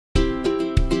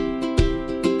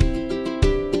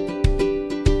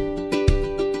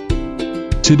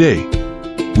Today,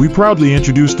 we proudly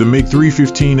introduce the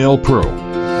MIG-315L Pro,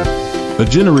 a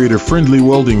generator-friendly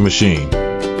welding machine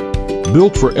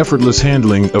built for effortless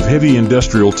handling of heavy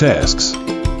industrial tasks.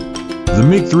 The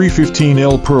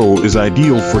MIG-315L Pro is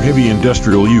ideal for heavy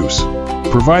industrial use,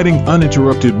 providing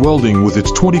uninterrupted welding with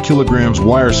its 20 kilograms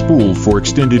wire spool for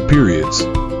extended periods.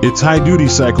 Its high-duty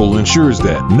cycle ensures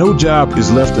that no job is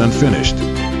left unfinished,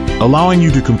 allowing you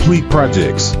to complete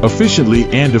projects efficiently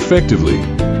and effectively.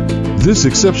 This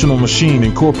exceptional machine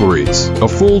incorporates a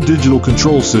full digital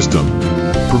control system,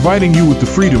 providing you with the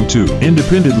freedom to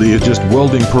independently adjust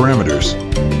welding parameters.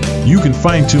 You can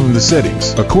fine-tune the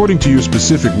settings according to your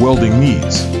specific welding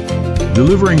needs,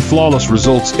 delivering flawless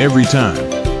results every time.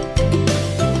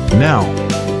 Now,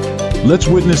 let's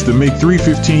witness the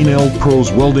MIG-315L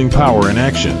Pro's welding power in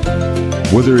action.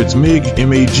 Whether it's MIG,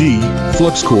 MAG,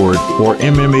 Flux-cored, or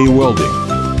MMA Welding,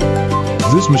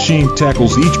 this machine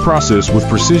tackles each process with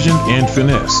precision and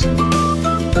finesse.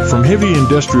 From heavy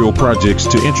industrial projects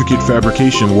to intricate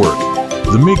fabrication work,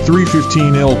 the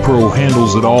MIG-315L Pro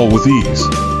handles it all with ease.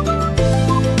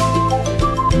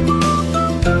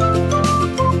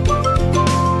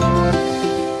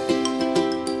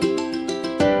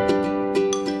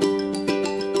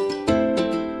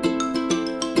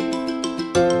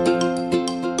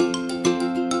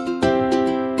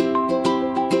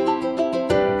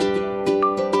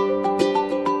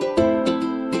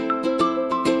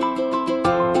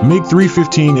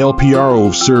 MIG-315L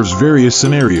Pro serves various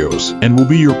scenarios and will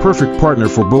be your perfect partner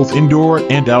for both indoor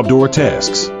and outdoor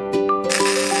tasks.